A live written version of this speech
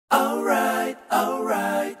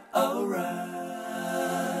alright, alright,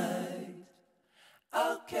 alright.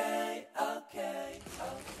 Okay, okay,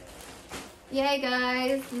 okay. Yay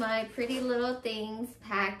guys, my Pretty Little Things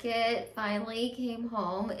packet finally came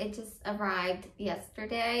home. It just arrived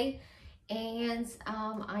yesterday and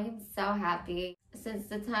I am so happy. Since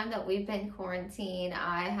the time that we've been quarantined,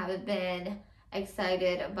 I haven't been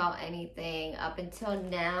excited about anything up until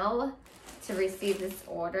now to receive this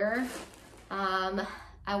order.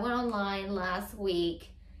 I went online last week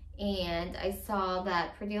and I saw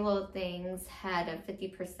that Pretty Little Things had a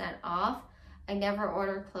 50% off. I never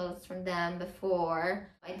ordered clothes from them before.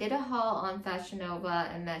 I did a haul on Fashion Nova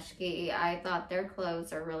and Meshki. I thought their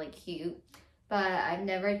clothes are really cute, but I've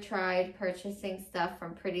never tried purchasing stuff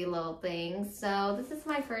from Pretty Little Things. So this is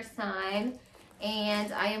my first time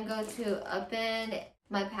and I am going to open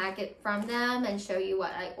my packet from them and show you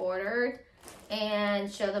what I ordered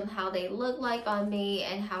and show them how they look like on me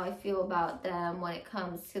and how I feel about them when it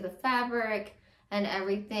comes to the fabric and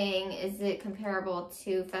everything. Is it comparable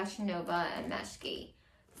to Fashion Nova and Meshki?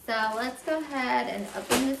 So let's go ahead and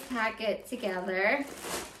open this packet together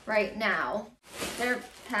right now. Their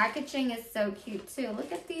packaging is so cute too.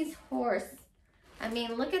 Look at these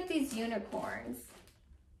look at these unicorns.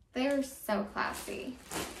 They're so classy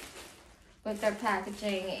with their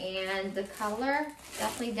packaging, and the color,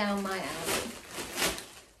 definitely down my alley.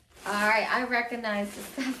 All right, I recognize the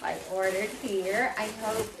stuff I ordered here. I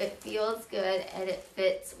hope it feels good and it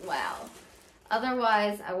fits well.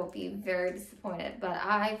 Otherwise, I will be very disappointed, but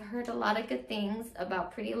I've heard a lot of good things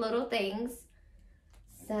about Pretty Little Things,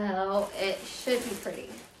 so it should be pretty.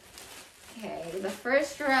 Okay, the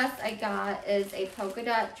first dress I got is a polka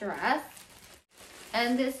dot dress,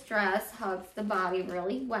 and this dress hugs the body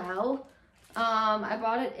really well. I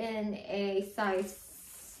bought it in a size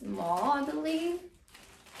small, I believe.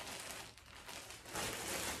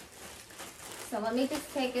 So let me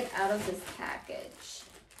just take it out of this package.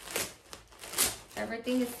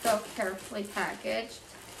 Everything is so carefully packaged.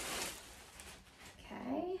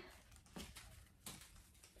 Okay.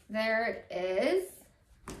 There it is.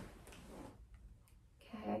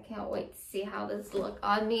 Okay, I can't wait to see how this looks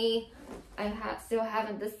on me. I still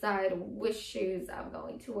haven't decided which shoes I'm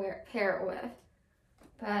going to pair it with.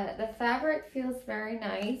 But the fabric feels very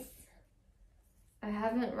nice. I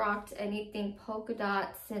haven't rocked anything polka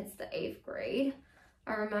dot since the 8th grade.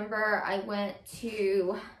 I remember I went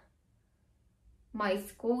to my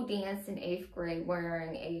school dance in 8th grade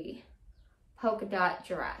wearing a polka dot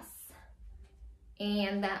dress.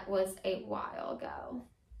 And that was a while ago.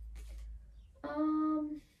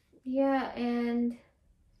 Yeah, and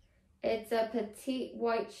it's a petite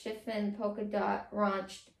white chiffon polka dot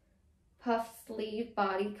ruched puff sleeve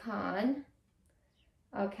bodycon.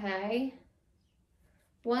 Okay.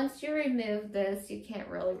 Once you remove this, you can't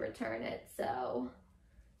really return it, so.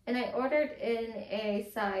 And I ordered in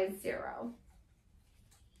a size 0.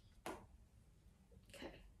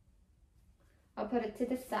 Okay. I'll put it to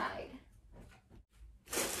the side.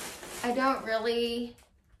 I don't really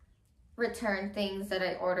return things that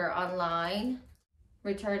I order online.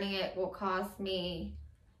 Returning it will cost me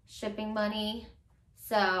shipping money,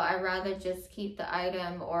 so I'd rather just keep the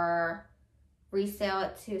item or resell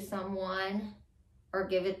it to someone or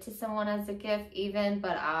give it to someone as a gift even,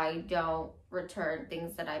 but I don't return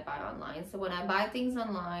things that I buy online. So when I buy things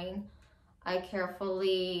online, I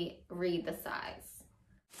carefully read the size.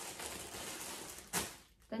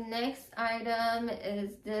 The next item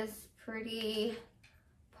is this pretty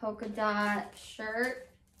polka dot shirt,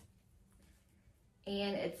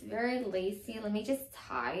 and it's very lacy. Let me just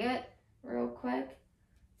tie it real quick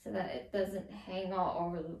so that it doesn't hang all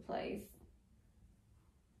over the place.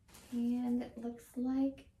 And it looks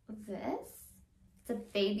like this. It's a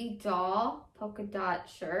baby doll polka dot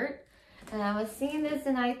shirt, and I was seeing this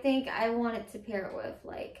and I think I wanted to pair it with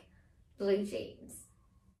like blue jeans.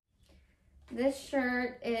 This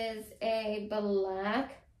shirt is a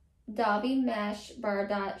black Dobby mesh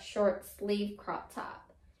Bardot short sleeve crop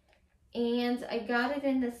top, and I got it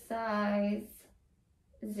in the size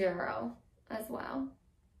 0 as well.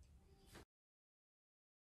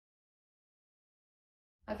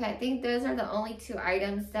 Okay, I think those are the only 2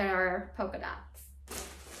 items that are polka dots.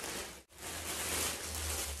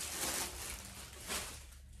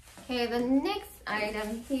 Okay, the next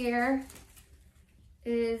item here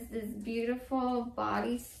is this beautiful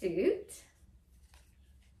bodysuit.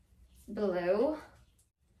 Blue.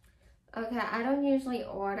 Okay, I don't usually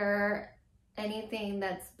order anything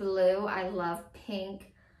that's blue. I love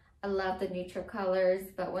pink. I love the neutral colors,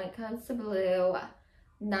 but when it comes to blue,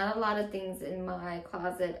 not a lot of things in my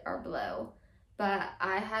closet are blue. But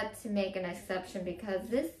I had to make an exception because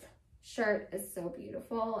this shirt is so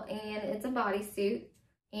beautiful, and it's a bodysuit,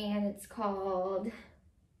 and it's called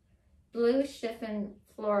Blue Chiffon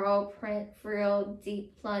Floral Print Frill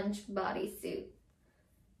Deep Plunge Bodysuit.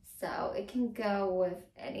 So it can go with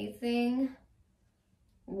anything.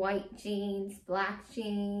 White jeans, black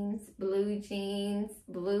jeans, blue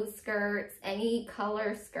skirts, any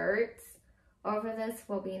color skirts over this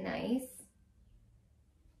will be nice.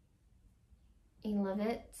 I love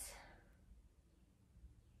it.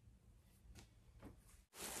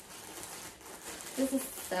 This is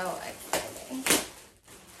so exciting.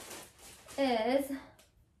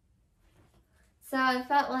 So I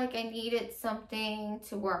felt like I needed something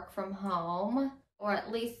to work from home, or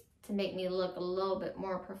at least to make me look a little bit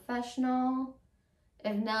more professional.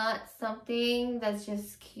 If not, something that's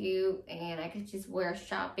just cute and I could just wear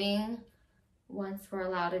shopping once we're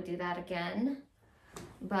allowed to do that again.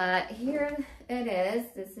 But here it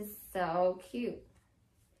is. This is so cute.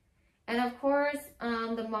 And of course,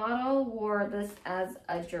 the model wore this as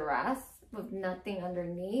a dress with nothing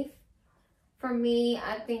underneath. For me,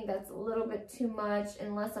 I think that's a little bit too much.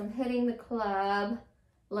 Unless I'm hitting the club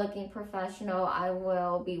looking professional, I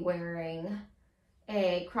will be wearing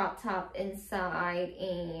a crop top inside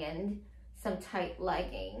and some tight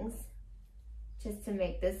leggings just to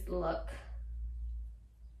make this look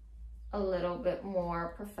a little bit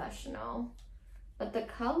more professional. But the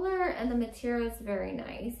color and the material is very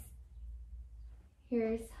nice.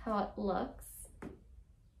 Here's how it looks.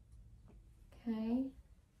 Okay.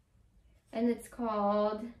 And it's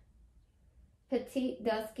called Petite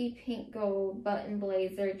Dusky Pink Gold Button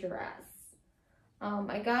Blazer Dress.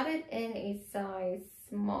 I got it in a size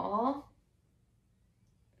small,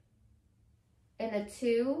 in a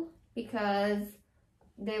 2, because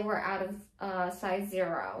they were out of size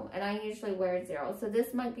 0, and I usually wear 0, so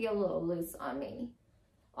this might be a little loose on me.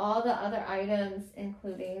 All the other items,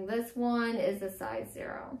 including this one, is a size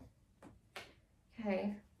 0.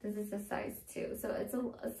 Okay, this is a size 2, so it's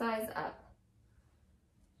a size up.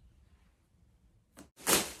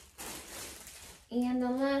 And the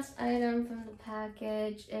last item from the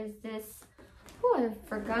package is this. Oh, I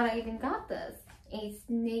forgot I even got this. A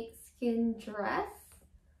snakeskin dress.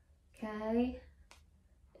 Okay.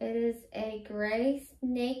 It is a gray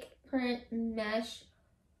snake print mesh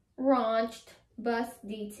raunched bust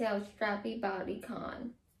detail strappy bodycon.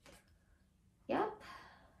 Yep.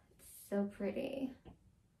 It's so pretty.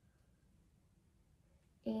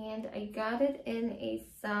 And I got it in a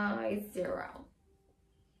size 0.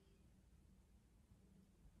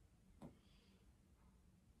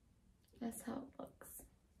 That's how it looks.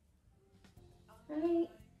 Alright.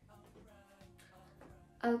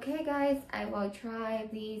 Okay guys, I will try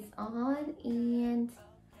these on and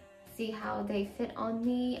see how they fit on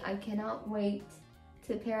me. I cannot wait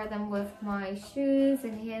to pair them with my shoes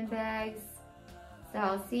and handbags. So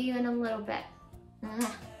I'll see you in a little bit.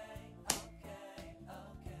 Mwah.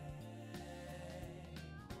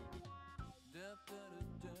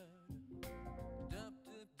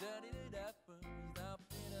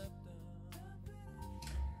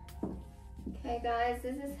 Okay guys,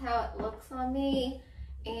 this is how it looks on me,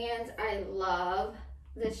 and I love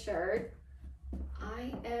this shirt.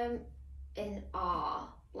 I am in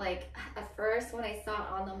awe. Like, at first when I saw it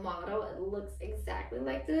on the model, it looks exactly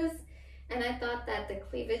like this, and I thought that the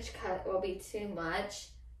cleavage cut will be too much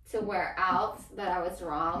to wear out, but I was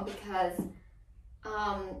wrong, because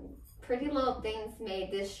PrettyLittleThing made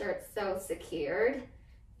this shirt so secured.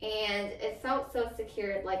 And it felt so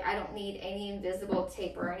secured, like I don't need any invisible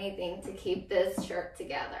tape or anything to keep this shirt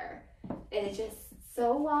together. It is just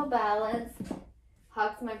so well balanced,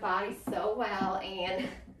 hugs my body so well, and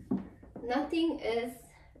nothing is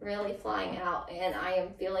really flying out, and I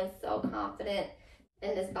am feeling so confident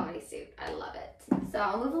in this bodysuit. I love it. So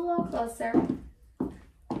I'll move a little closer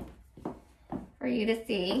for you to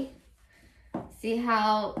see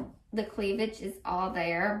how the cleavage is all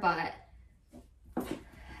there, but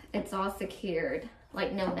it's all secured.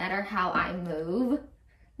 Like, no matter how I move,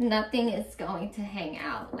 nothing is going to hang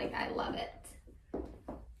out. Like, I love it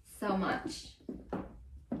so much.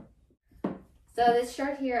 So this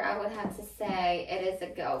shirt here, I would have to say it is a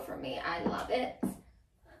go for me. I love it.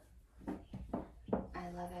 I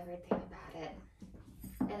love everything about it.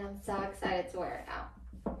 And I'm so excited to wear it out.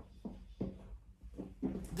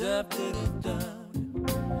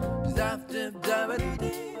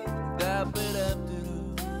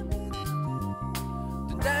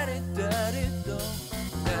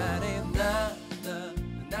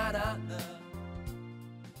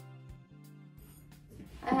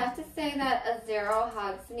 I have to say that a 0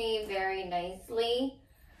 hugs me very nicely.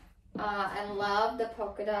 I love the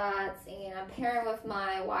polka dots, and I'm pairing with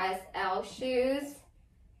my YSL shoes.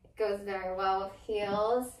 It goes very well with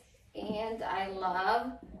heels, and I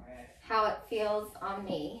love how it feels on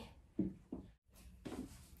me.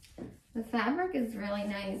 The fabric is really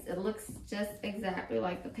nice. It looks just exactly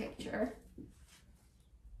like the picture.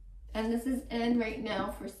 And this is in right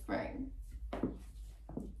now for spring.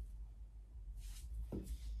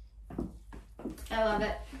 I love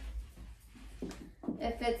it.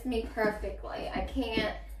 It fits me perfectly. I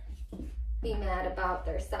can't be mad about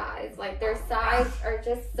their size. Like, their size are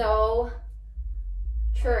just so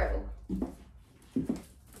true.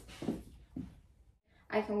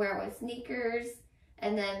 I can wear it with sneakers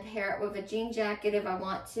and then pair it with a jean jacket if I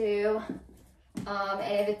want to.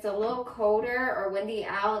 And if it's a little colder or windy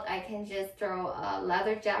out, I can just throw a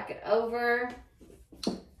leather jacket over.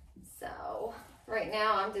 So right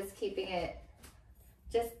now I'm just keeping it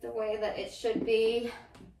just the way that it should be,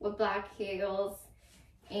 with black heels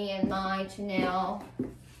and my Chanel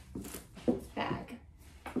bag.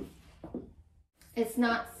 It's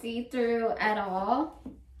not see-through at all,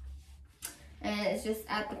 and it's just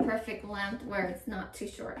at the perfect length where it's not too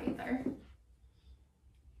short either.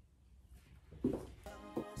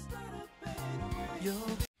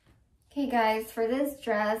 Okay guys, for this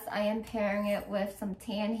dress I am pairing it with some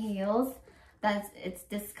tan heels. It's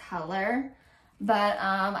this color. But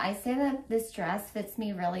I say that this dress fits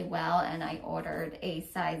me really well, and I ordered a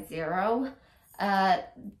size 0.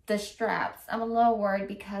 The straps, I'm a little worried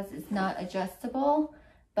because it's not adjustable,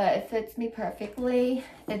 but it fits me perfectly.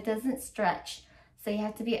 It doesn't stretch, so you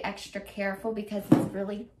have to be extra careful because it's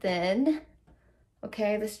really thin.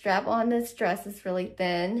 Okay, the strap on this dress is really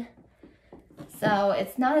thin. So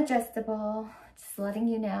it's not adjustable, just letting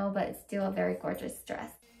you know, but it's still a very gorgeous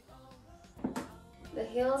dress. The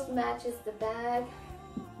heels matches the bag.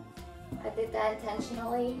 I did that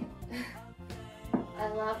intentionally. I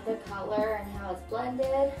love the color and how it's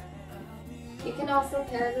blended. You can also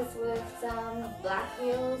pair this with some black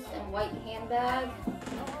heels and white handbag,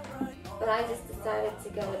 but I just decided to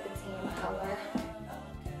go with the tan color.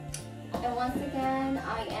 And once again,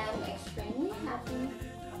 I am extremely happy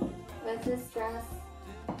with this dress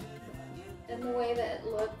and the way that it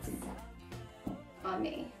looks on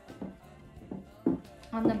me.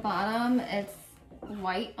 On the bottom, it's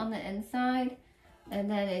white on the inside,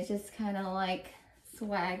 and then it just kind of like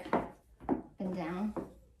swag up and down.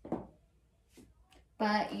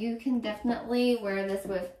 But you can definitely wear this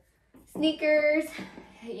with sneakers.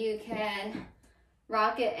 You can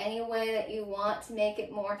rock it any way that you want to make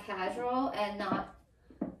it more casual and not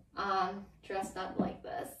dressed up like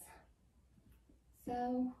this.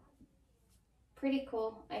 So, pretty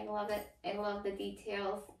cool. I love it. I love the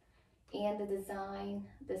details and the design,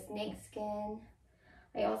 the snake skin.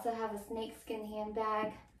 I also have a snake skin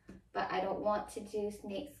handbag, but I don't want to do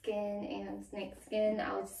snake skin and snake skin.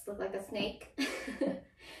 I'll just look like a snake,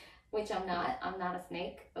 which I'm not. I'm not a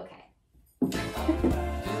snake. Okay.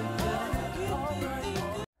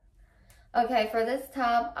 Okay, for this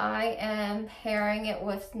top, I am pairing it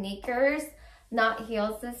with sneakers, not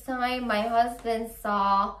heels this time. My husband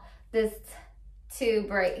saw this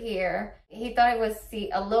tube right here. He thought it was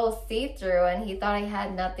a little see-through, and he thought I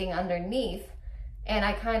had nothing underneath, and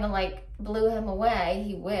I kind of like blew him away.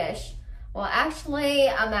 He wished. Well, actually,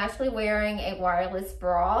 I'm actually wearing a wireless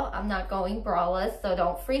bra. I'm not going braless, so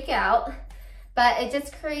don't freak out, but it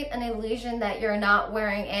just creates an illusion that you're not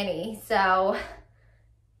wearing any. So,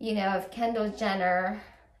 you know, if Kendall Jenner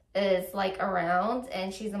is like around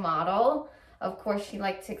and she's a model, of course, she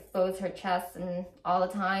likes to expose her chest and all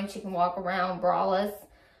the time. She can walk around braless.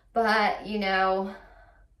 But, you know,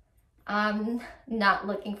 I'm not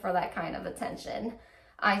looking for that kind of attention.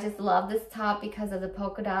 I just love this top because of the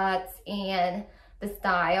polka dots and the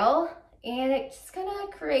style. And it just kind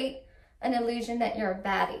of creates an illusion that you're a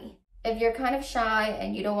baddie. If you're kind of shy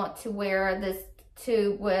and you don't want to wear this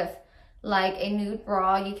tube with like a nude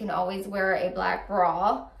bra, you can always wear a black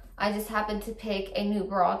bra. I just happened to pick a new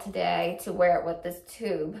bra today to wear it with this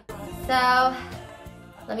tube. So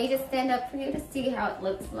let me just stand up for you to see how it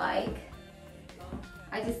looks like.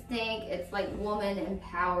 I just think it's like woman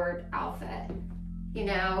empowered outfit. You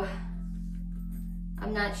know,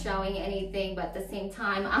 I'm not showing anything, but at the same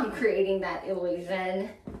time, I'm creating that illusion.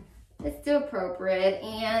 It's still appropriate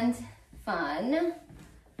and fun.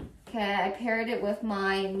 Okay, I paired it with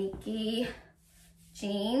my Mickey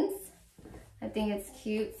jeans. I think it's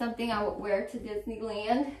cute, something I would wear to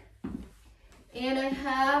Disneyland. And I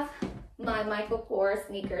have my Michael Kors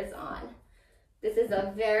sneakers on. This is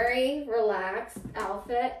a very relaxed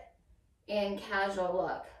outfit and casual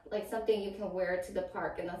look, like something you can wear to the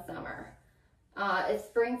park in the summer. It's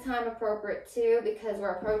springtime appropriate too, because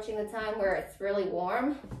we're approaching the time where it's really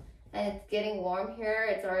warm, and it's getting warm here.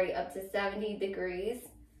 It's already up to 70 degrees.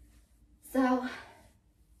 So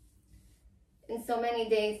in so many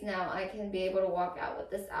days now, I can be able to walk out with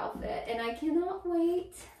this outfit, and I cannot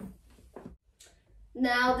wait.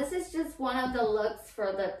 Now, this is just one of the looks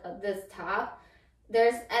for this top.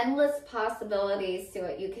 There's endless possibilities to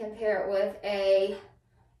it. You can pair it with a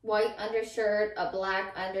white undershirt, a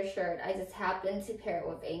black undershirt. I just happened to pair it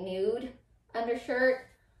with a nude undershirt,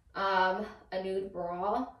 a nude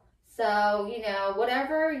bra. So, you know,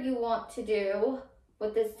 whatever you want to do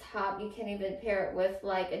with this top, you can even pair it with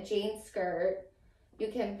like a jean skirt. You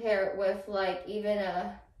can pair it with like even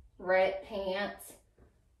a red pants.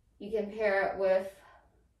 You can pair it with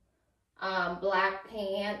black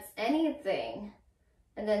pants, anything.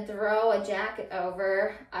 And then throw a jacket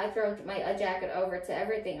over. I throw a jacket over to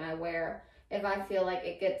everything I wear if I feel like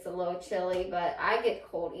it gets a little chilly, but I get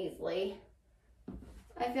cold easily.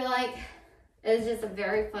 I feel like it's just a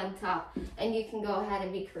very fun top, and you can go ahead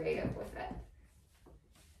and be creative with it.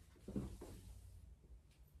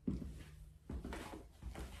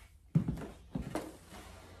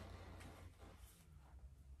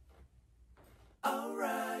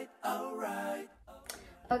 Alright, alright.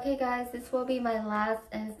 Okay guys, this will be my last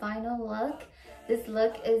and final look. This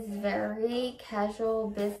look is very casual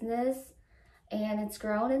business, and it's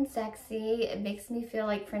grown and sexy. It makes me feel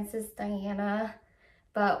like Princess Diana,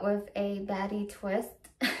 but with a baddie twist.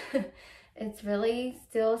 It's really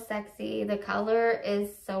still sexy. The color is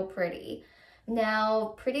so pretty.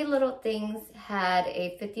 Now, PrettyLittleThings had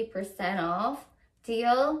a 50% off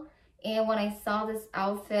deal, and when I saw this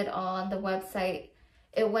outfit on the website,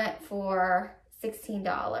 it went for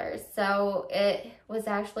 $16. So it was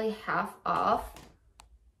actually half off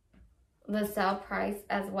the sale price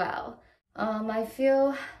as well. I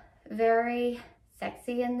feel very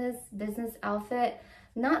sexy in this business outfit.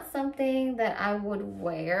 Not something that I would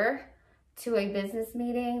wear to a business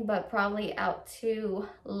meeting, but probably out to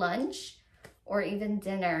lunch or even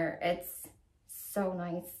dinner. It's so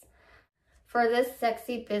nice. For this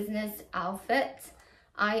sexy business outfit,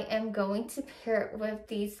 I am going to pair it with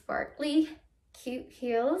these sparkly cute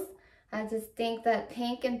heels. I just think that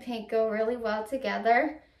pink and pink go really well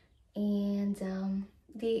together. And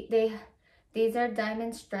these are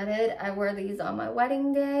diamond studded. I wear these on my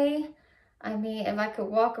wedding day. I mean, if I could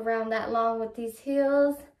walk around that long with these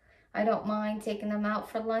heels, I don't mind taking them out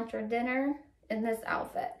for lunch or dinner in this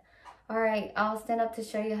outfit. All right, I'll stand up to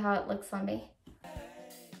show you how it looks on me.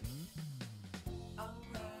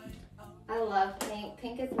 I love pink.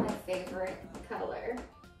 Pink is my favorite color.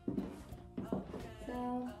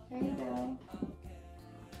 So, there you go.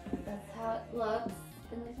 That's how it looks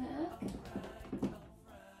in the back.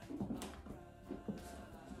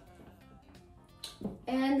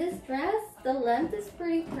 And this dress, the length is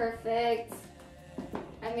pretty perfect.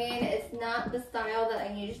 I mean, it's not the style that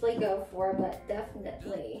I usually go for, but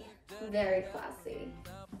definitely very classy.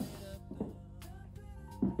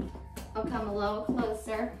 I'll come a little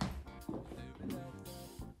closer.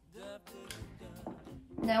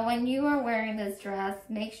 Now, when you are wearing this dress,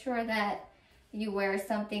 make sure that you wear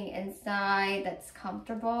something inside that's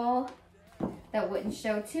comfortable, that wouldn't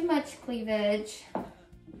show too much cleavage.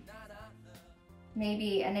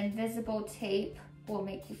 Maybe an invisible tape will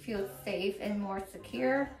make you feel safe and more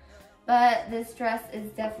secure. But this dress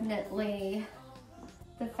is definitely,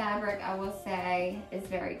 the fabric, I will say, is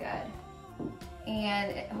very good.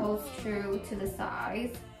 And it holds true to the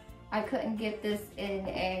size. I couldn't get this in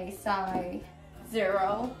a size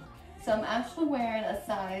 0. So I'm actually wearing a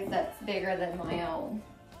size that's bigger than my own.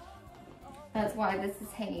 That's why this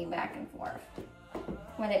is hanging back and forth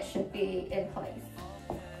when it should be in place.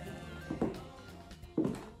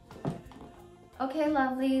 Okay,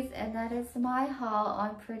 lovelies, and that is my haul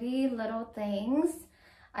on PrettyLittleThings.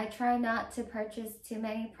 I try not to purchase too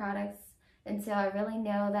many products until I really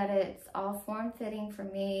know that it's all form-fitting for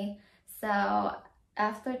me. So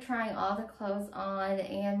after trying all the clothes on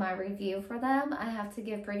and my review for them, I have to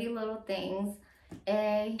give PrettyLittleThings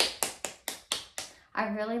a... I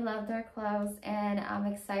really love their clothes, and I'm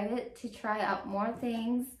excited to try out more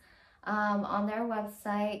things on their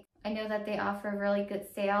website. I know that they offer really good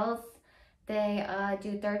sales. They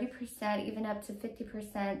do 30%, even up to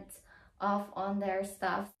 50% off on their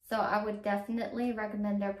stuff. So I would definitely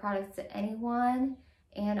recommend their products to anyone,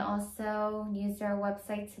 and also use their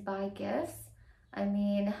website to buy gifts. I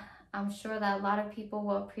mean, I'm sure that a lot of people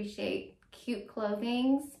will appreciate cute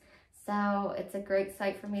clothing. So it's a great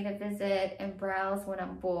site for me to visit and browse when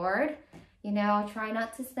I'm bored. You know, try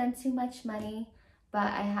not to spend too much money, But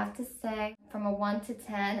I have to say, from a 1 to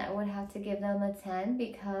 10, I would have to give them a 10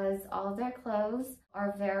 because all of their clothes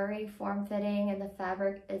are very form-fitting and the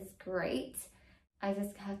fabric is great. I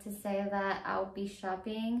just have to say that I'll be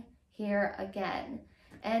shopping here again.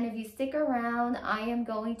 And if you stick around, I am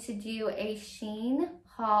going to do a Shein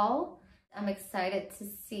haul. I'm excited to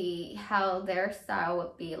see how their style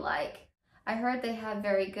would be like. I heard they have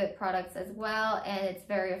very good products as well, and it's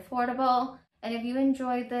very affordable. And if you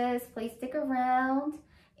enjoyed this, please stick around.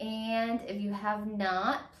 And if you have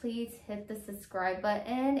not, please hit the subscribe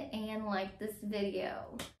button and like this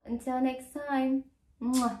video. Until next time.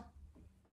 Mwah.